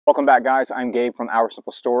Welcome back, guys. I'm Gabe from Our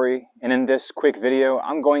Simple Story, and in this quick video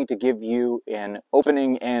I'm going to give you an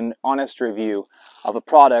opening and honest review of a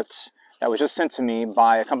product that was just sent to me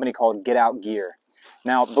by a company called Get Out Gear.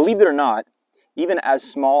 Now, believe it or not, even as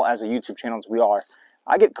small as a YouTube channel as we are,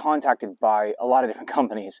 I get contacted by a lot of different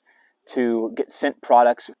companies to get sent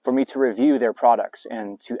products for me to review their products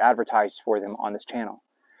and to advertise for them on this channel.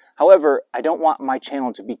 However, I don't want my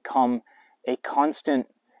channel to become a constant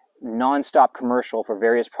non-stop commercial for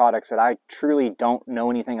various products that I truly don't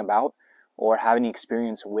know anything about or have any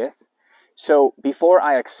experience with. So before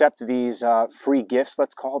I accept these free gifts,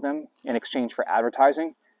 let's call them, in exchange for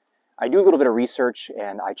advertising, I do a little bit of research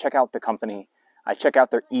and I check out the company, I check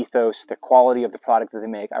out their ethos, the quality of the product that they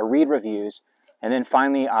make, I read reviews, and then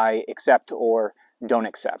finally I accept or don't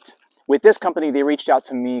accept. With this company, they reached out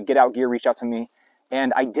to me, Get Out Gear reached out to me,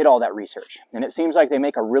 and I did all that research. And it seems like they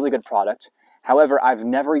make a really good product. However, I've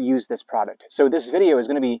never used this product. So this video is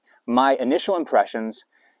going to be my initial impressions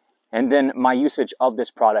and then my usage of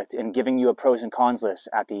this product and giving you a pros and cons list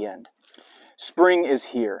at the end. Spring is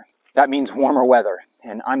here. That means warmer weather.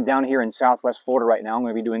 And I'm down here in Southwest Florida right now. I'm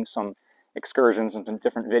going to be doing some excursions and some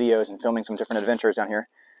different videos and filming some different adventures down here.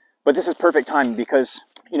 But this is perfect time because,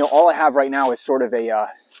 you know, all I have right now is sort of a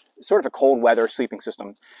cold weather sleeping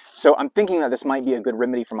system. So I'm thinking that this might be a good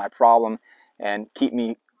remedy for my problem and keep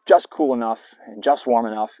me just cool enough and just warm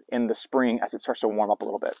enough in the spring as it starts to warm up a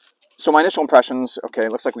little bit. So my initial impressions, okay,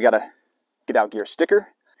 looks like we got a Get Out Gear sticker.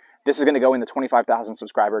 This is going to go in the 25,000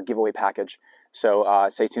 subscriber giveaway package. So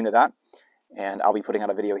stay tuned to that. And I'll be putting out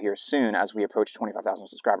a video here soon as we approach 25,000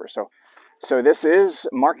 subscribers. So this is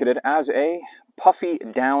marketed as a puffy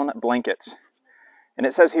down blanket. And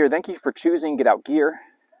it says here, thank you for choosing Get Out Gear.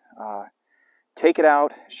 Take it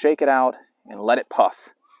out, shake it out, and let it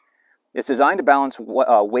puff. It's designed to balance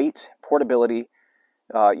weight, portability.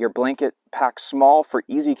 Your blanket packs small for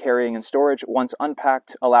easy carrying and storage. Once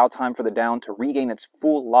unpacked, allow time for the down to regain its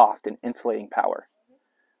full loft and insulating power.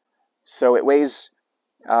 So it weighs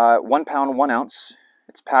 1 pound, 1 ounce.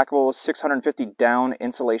 It's packable, 650 down.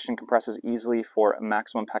 Insulation compresses easily for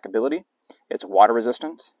maximum packability. It's water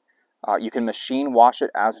resistant. You can machine wash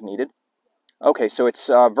it as needed. Okay, so it's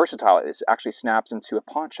versatile. It actually snaps into a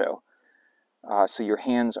poncho. So your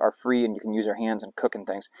hands are free and you can use your hands and cook and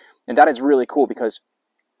things. And that is really cool because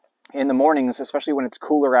in the mornings, especially when it's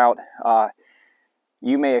cooler out,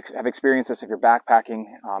 you may have experienced this if you're backpacking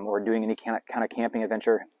or doing any kind of camping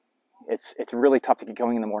adventure. It's really tough to get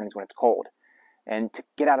going in the mornings when it's cold. And to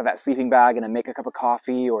get out of that sleeping bag and to make a cup of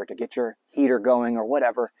coffee or to get your heater going or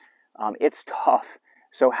whatever, it's tough.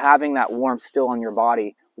 So having that warmth still on your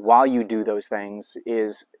body while you do those things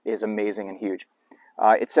is amazing and huge.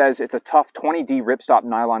 It says it's a tough 20D ripstop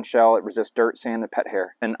nylon shell. It resists dirt, sand, and pet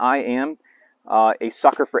hair. And I am a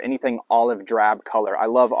sucker for anything olive drab color. I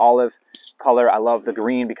love olive color. I love the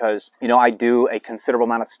green because, you know, I do a considerable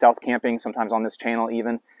amount of stealth camping, sometimes on this channel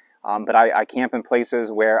even. But I camp in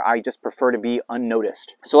places where I just prefer to be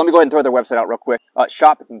unnoticed. So let me go ahead and throw their website out real quick.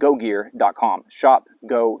 Shopgogear.com.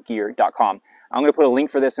 Shopgogear.com. I'm going to put a link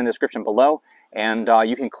for this in the description below. And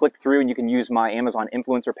you can click through and you can use my Amazon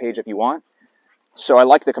influencer page if you want. So I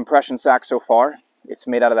like the compression sack so far. It's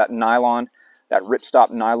made out of that nylon, that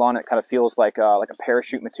ripstop nylon. It kind of feels like a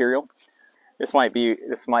parachute material. This might be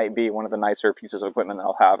one of the nicer pieces of equipment that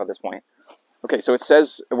I'll have at this point. Okay, so it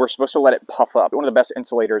says we're supposed to let it puff up. One of the best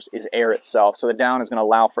insulators is air itself. So the down is going to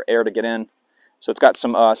allow for air to get in. So it's got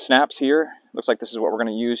some snaps here. Looks like this is what we're going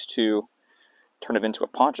to use to turn it into a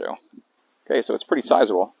poncho. Okay, so it's pretty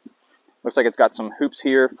sizable. Looks like it's got some hoops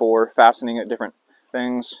here for fastening at different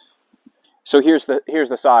things. So here's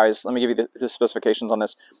the size. Let me give you the specifications on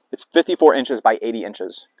this. It's 54 inches by 80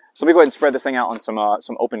 inches. So let me go ahead and spread this thing out on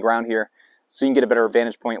some open ground here so you can get a better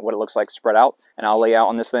vantage point what it looks like spread out. And I'll lay out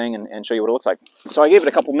on this thing and show you what it looks like. So I gave it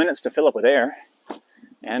a couple minutes to fill up with air.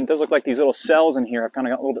 And it does look like these little cells in here have kind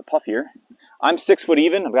of got a little bit puffier. I'm 6 foot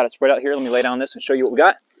even. I've got it spread out here. Let me lay down this and show you what we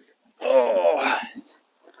got. Oh.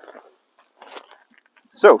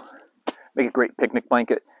 So, make a great picnic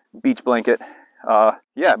blanket, beach blanket.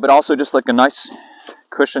 Yeah, but also just like a nice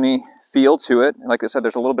cushiony feel to it. Like I said,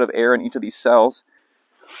 there's a little bit of air in each of these cells.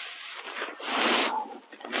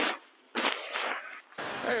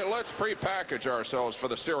 Hey, let's pre-package ourselves for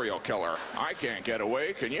the serial killer. I can't get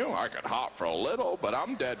away, can you? I could hop for a little, but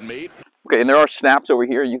I'm dead meat. Okay, and there are snaps over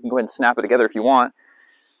here. You can go ahead and snap it together if you want.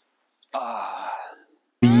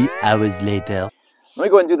 3 hours later. Let me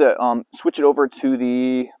go ahead and do the switch it over to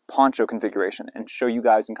the poncho configuration and show you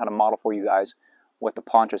guys and kind of model for you guys what the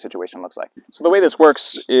poncho situation looks like. So the way this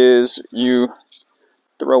works is you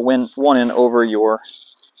throw one in over your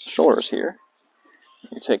shoulders here.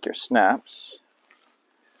 You take your snaps,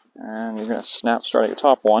 And you're going to snap starting at the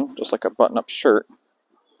top one, just like a button-up shirt.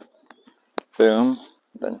 Boom.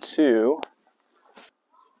 Then 2,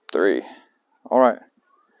 3. All right.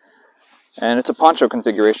 And it's a poncho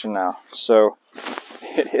configuration now, so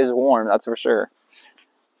it is warm, that's for sure.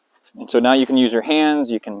 And so now you can use your hands,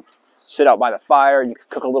 you can sit out by the fire, you can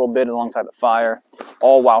cook a little bit alongside the fire,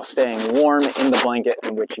 all while staying warm in the blanket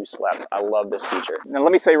in which you slept. I love this feature. Now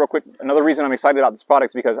let me say real quick, another reason I'm excited about this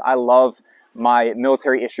product is because I love my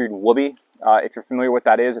military issued Whoopee. If you're familiar with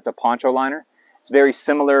what that is, it's a poncho liner. It's very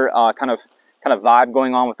similar kind of vibe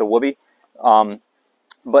going on with the Whoopee,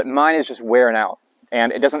 but mine is just wearing out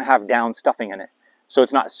and it doesn't have down stuffing in it. So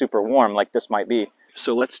it's not super warm like this might be.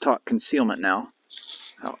 So let's talk concealment now.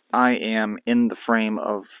 I am in the frame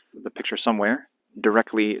of the picture somewhere,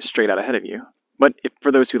 directly straight out ahead of you. But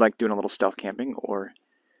for those who like doing a little stealth camping, or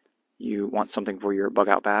you want something for your bug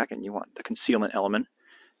out bag and you want the concealment element,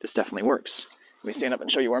 this definitely works. Let me stand up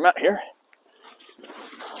and show you where I'm at here.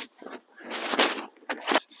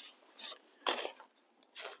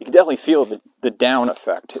 You can definitely feel the down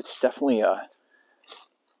effect. It's definitely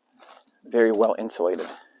very well insulated.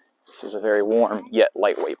 This is a very warm yet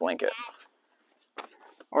lightweight blanket.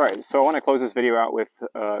 Alright, so I want to close this video out with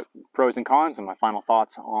pros and cons and my final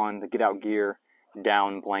thoughts on the Get Out Gear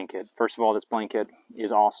down blanket. First of all, this blanket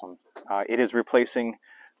is awesome. It is replacing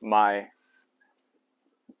my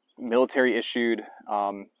military issued,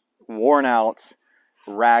 worn out,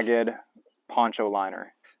 ragged poncho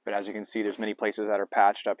liner. But as you can see, there's many places that are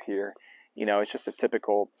patched up here. You know, it's just a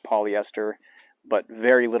typical polyester, but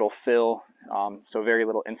very little fill, so very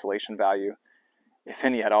little insulation value, if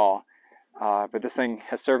any at all. But this thing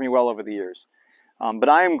has served me well over the years. But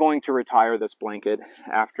I am going to retire this blanket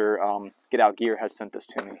after Get Out Gear has sent this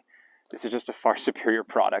to me. This is just a far superior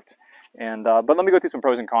product. And but let me go through some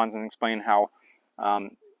pros and cons and explain how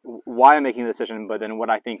why I'm making the decision, but then what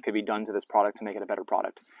I think could be done to this product to make it a better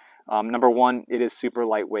product. Number one, it is super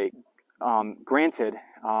lightweight. Granted,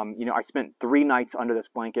 you know, I spent 3 nights under this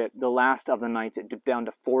blanket. The last of the nights, it dipped down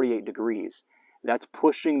to 48 degrees. That's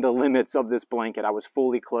pushing the limits of this blanket. I was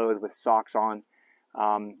fully clothed with socks on,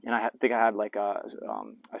 and I think I had like a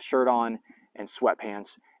shirt on and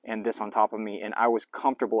sweatpants and this on top of me, and I was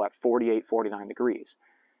comfortable at 48, 49 degrees.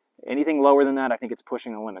 Anything lower than that, I think it's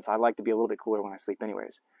pushing the limits. I like to be a little bit cooler when I sleep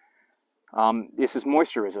anyways. This is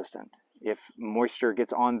moisture resistant. If moisture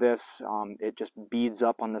gets on this, it just beads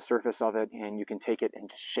up on the surface of it, and you can take it and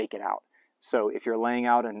just shake it out. So if you're laying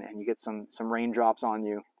out and you get some raindrops on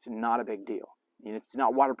you, it's not a big deal. And it's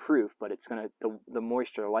not waterproof, but it's gonna the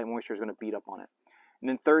moisture, the light moisture is gonna beat up on it. And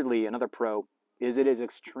then thirdly, another pro is it is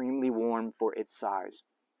extremely warm for its size,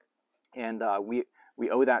 and we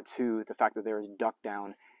owe that to the fact that there is duck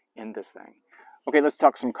down in this thing. Okay, let's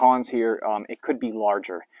talk some cons here. It could be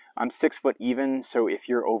larger. I'm 6 foot even, so if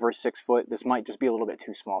you're over 6 foot, this might just be a little bit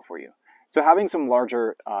too small for you. So having some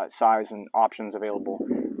larger size and options available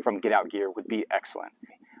from Get Out Gear would be excellent.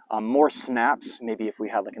 More snaps, maybe if we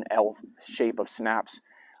had like an L shape of snaps,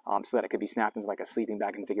 so that it could be snapped into like a sleeping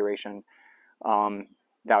bag configuration,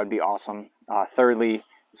 that would be awesome. Thirdly,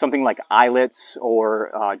 something like eyelets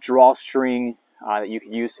or drawstring that you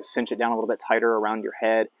could use to cinch it down a little bit tighter around your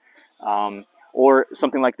head, or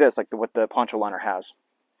something like this, like what the poncho liner has.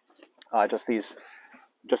 Just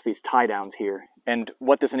these tie downs here. And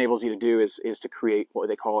what this enables you to do is to create what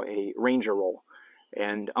they call a Ranger roll.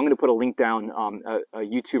 And I'm going to put a link down, a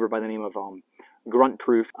YouTuber by the name of Grunt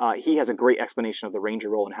Proof. He has a great explanation of the Ranger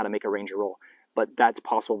roll and how to make a Ranger roll, but that's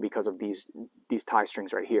possible because of these tie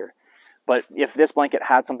strings right here. But if this blanket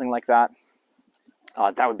had something like that,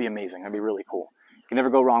 that would be amazing. That'd be really cool. You can never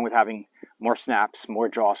go wrong with having more snaps, more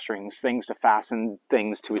drawstrings, things to fasten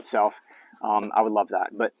things to itself. I would love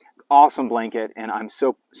that. But awesome blanket, and I'm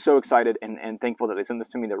so excited and thankful that they sent this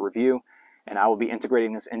to me to review. And I will be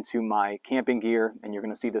integrating this into my camping gear, and you're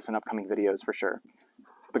going to see this in upcoming videos for sure.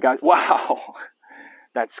 But guys, wow,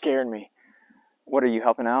 that scared me. What, are you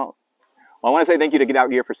helping out? Well, I want to say thank you to Get Out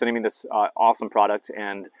Gear for sending me this awesome product,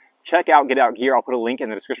 and check out Get Out Gear. I'll put a link in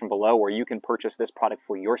the description below where you can purchase this product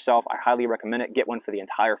for yourself. I highly recommend it. Get one for the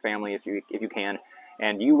entire family if you can,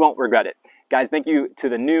 and you won't regret it. Guys, thank you to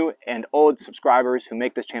the new and old subscribers who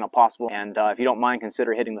make this channel possible, and if you don't mind,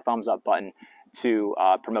 consider hitting the thumbs up button to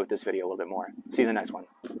promote this video a little bit more. See you in the next one.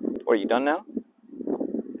 What, are you done now?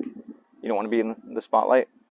 You don't want to be in the spotlight?